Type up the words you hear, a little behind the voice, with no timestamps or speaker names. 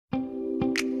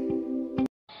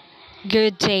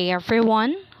Good day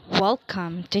everyone.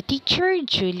 Welcome to Teacher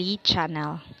Julie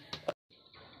channel.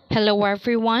 Hello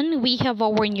everyone. We have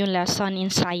our new lesson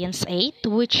in Science 8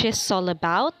 which is all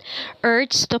about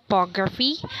Earth's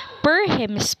topography per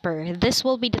hemisphere. This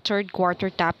will be the third quarter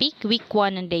topic, week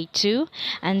 1 and day 2,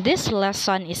 and this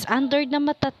lesson is under the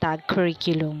MATATAG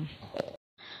curriculum.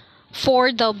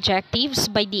 For the objectives,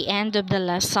 by the end of the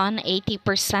lesson,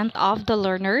 80% of the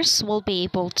learners will be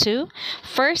able to.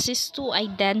 First is to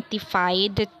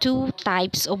identify the two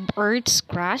types of Earth's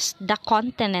crust, the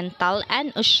continental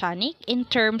and oceanic, in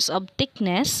terms of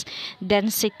thickness,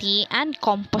 density, and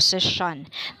composition.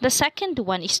 The second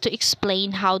one is to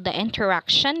explain how the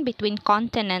interaction between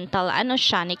continental and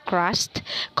oceanic crust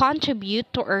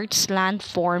contribute to Earth's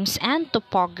landforms and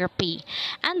topography.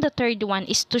 And the third one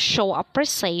is to show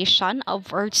appreciation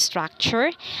of Earth's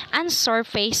structure and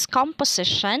surface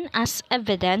composition as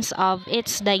evidence of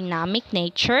its dynamic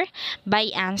nature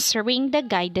by answering the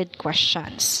guided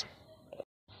questions.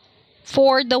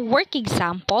 For the work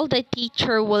example, the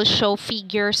teacher will show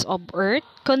figures of Earth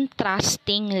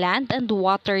contrasting land and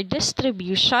water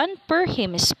distribution per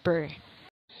hemisphere.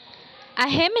 A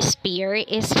hemisphere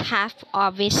is half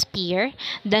of a sphere.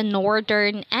 The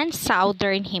northern and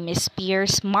southern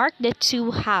hemispheres mark the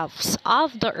two halves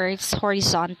of the Earth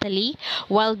horizontally,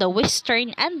 while the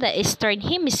western and the eastern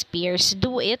hemispheres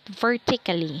do it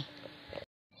vertically.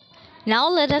 Now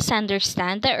let us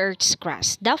understand the Earth's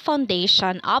crust, the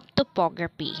foundation of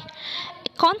topography.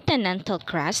 Continental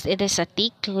crust, it is a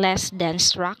thick, less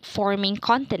dense rock forming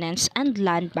continents and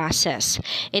land masses.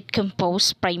 It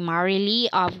composed primarily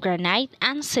of granite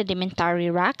and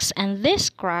sedimentary rocks, and this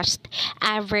crust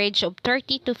average of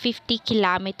 30 to 50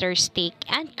 kilometers thick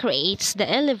and creates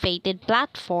the elevated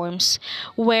platforms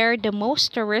where the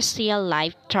most terrestrial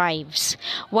life thrives.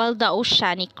 While the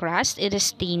oceanic crust, it is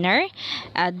thinner,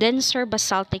 denser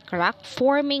basaltic rock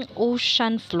forming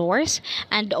ocean floors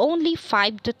and only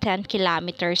 5 to 10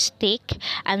 kilometers thick,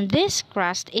 and this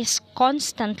crust is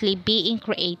constantly being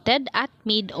created at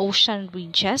mid-ocean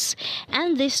ridges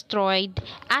and destroyed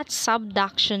at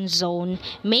subduction zone,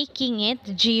 making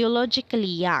it geologically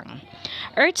young.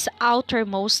 Earth's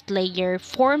outermost layer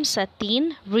forms a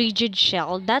thin, rigid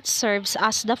shell that serves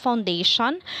as the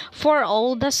foundation for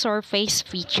all the surface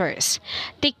features.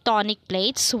 Tectonic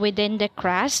plates within the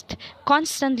crust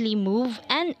constantly move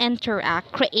and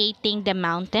interact, creating the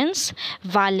mountains,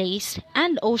 valleys,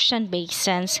 and ocean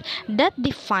basins that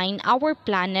define our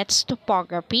planet's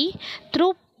topography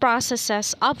through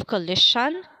processes of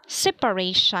collision,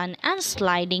 separation, and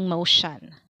sliding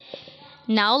motion.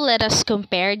 Now let us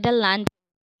compare the land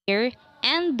hemisphere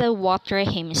and the water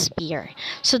hemisphere.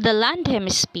 So the land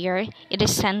hemisphere, it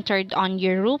is centered on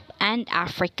Europe and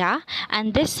Africa,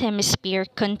 and this hemisphere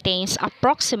contains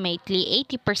approximately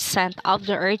 80% of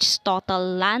the Earth's total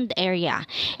land area.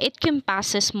 It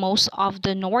encompasses most of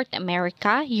the North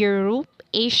America, Europe,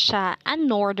 Asia, and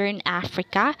Northern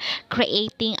Africa,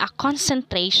 creating a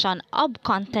concentration of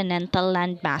continental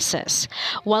land masses.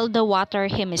 While the water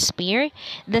hemisphere,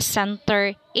 the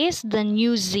center is the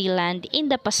New Zealand in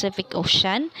the Pacific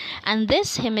Ocean, and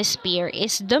this hemisphere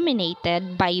is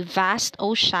dominated by vast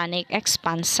oceanic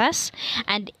expanses,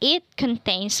 and it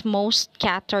contains most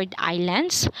scattered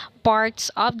islands,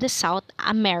 parts of the South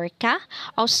America,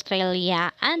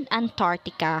 Australia, and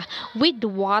Antarctica, with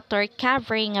water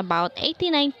covering about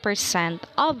 89%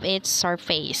 of its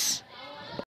surface.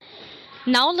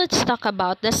 Now let's talk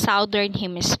about the southern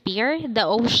hemisphere, the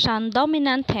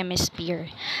ocean-dominant hemisphere.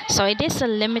 So it is a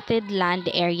limited land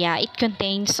area. It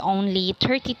contains only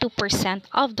 32%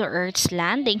 of the Earth's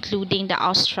land, including the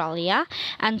Australia,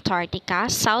 Antarctica,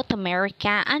 South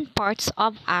America, and parts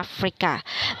of Africa.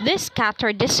 This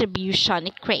scattered distribution,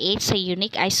 it creates a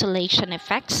unique isolation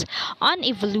effects on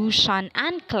evolution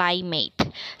and climate.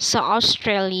 So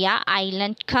Australia,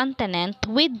 island continent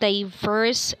with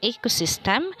diverse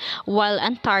ecosystem, while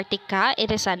Antarctica,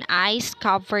 it is an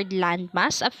ice-covered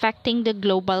landmass affecting the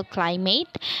global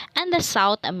climate, and the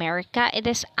South America, it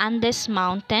is Andes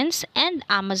Mountains and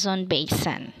Amazon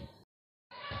Basin.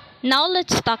 Now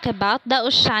let's talk about the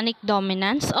oceanic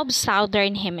dominance of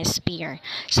southern hemisphere.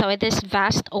 So it is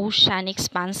vast ocean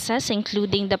expanses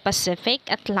including the Pacific,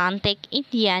 Atlantic,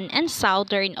 Indian, and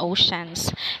Southern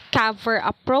Oceans cover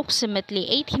approximately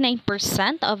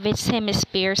 89% of its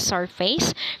hemisphere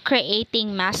surface,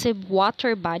 creating massive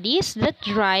water bodies that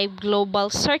drive global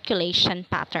circulation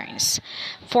patterns.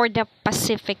 For the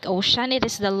Pacific Ocean, it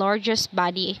is the largest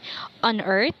body on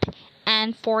Earth,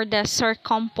 and for the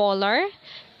circumpolar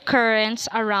currents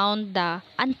around the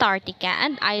Antarctica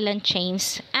and island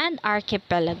chains and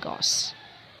archipelagos.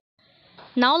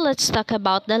 Now let's talk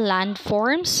about the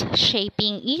landforms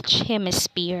shaping each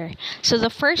hemisphere. So the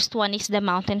first one is the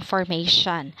mountain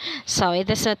formation. So it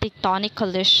is a tectonic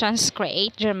collisions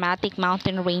create dramatic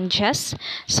mountain ranges.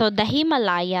 So the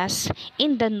Himalayas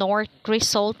in the north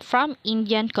result from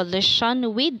Indian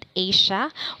collision with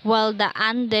Asia, while the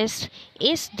Andes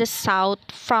is the south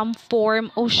from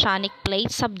form oceanic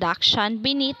plate subduction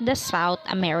beneath the South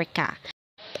America.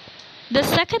 The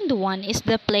second one is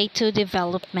the plateau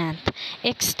development.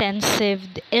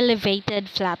 Extensive elevated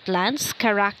flatlands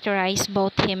characterize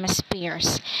both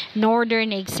hemispheres.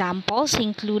 Northern examples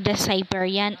include the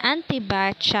Siberian and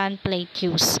Tibetan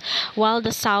plateaus, while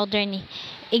the southern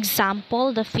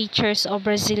example the features of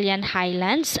Brazilian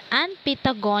highlands and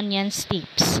Patagonian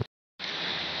steppes.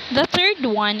 The third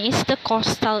one is the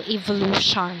coastal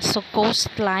evolution. So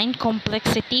coastline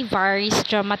complexity varies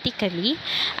dramatically.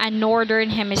 A northern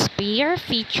hemisphere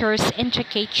features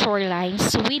intricate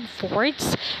shorelines with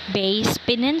forts, bays,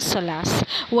 peninsulas,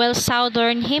 while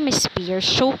southern hemisphere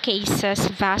showcases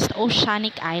vast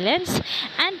oceanic islands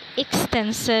and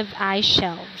extensive ice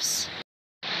shelves.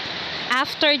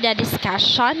 After the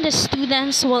discussion, the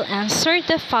students will answer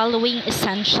the following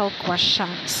essential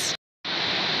questions.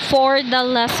 For the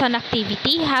lesson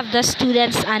activity, have the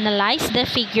students analyze the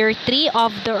figure 3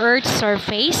 of the Earth's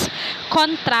surface,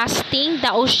 contrasting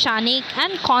the oceanic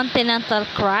and continental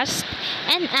crust,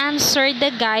 and answer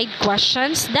the guide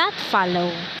questions that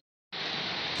follow.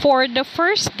 For the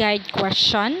first guide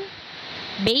question,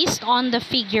 based on the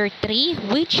figure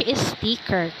 3, which is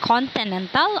thicker,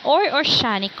 continental or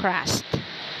oceanic crust?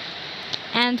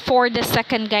 And for the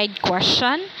second guide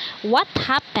question, what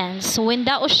happens when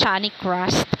the oceanic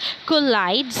crust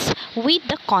collides with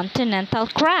the continental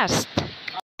crust?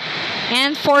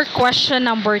 And for question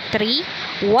number 3,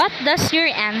 what does your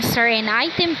answer in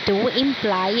item 2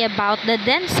 imply about the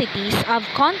densities of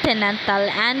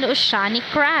continental and oceanic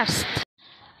crust?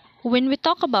 When we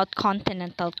talk about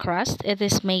continental crust, it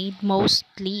is made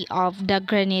mostly of the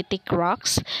granitic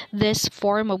rocks. This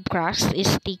form of crust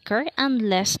is thicker and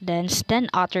less dense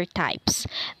than other types.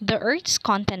 The Earth's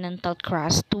continental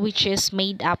crust, which is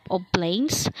made up of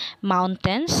plains,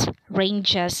 mountains,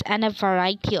 ranges, and a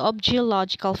variety of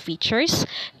geological features,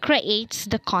 creates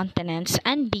the continents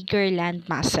and bigger land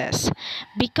masses.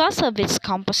 Because of its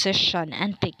composition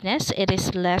and thickness, it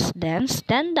is less dense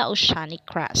than the oceanic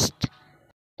crust.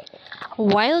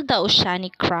 While the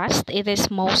oceanic crust, it is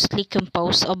mostly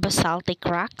composed of basaltic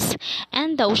rocks,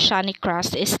 and the oceanic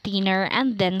crust is thinner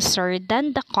and denser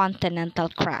than the continental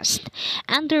crust.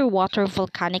 Underwater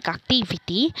volcanic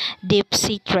activity, deep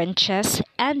sea trenches,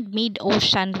 and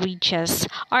mid-ocean ridges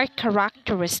are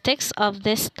characteristics of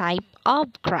this type of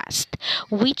crust,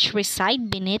 which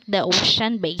reside beneath the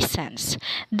ocean basins.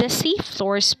 The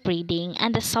seafloor spreading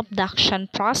and the subduction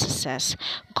processes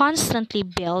constantly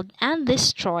build and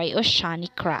destroy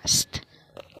oceanic crust.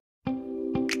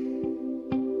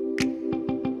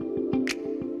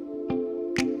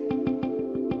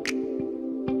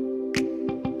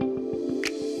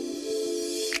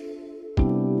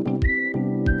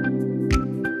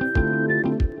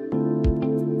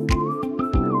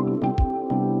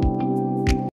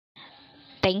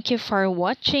 Thank you for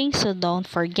watching, so don't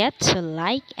forget to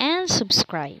like and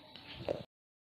subscribe.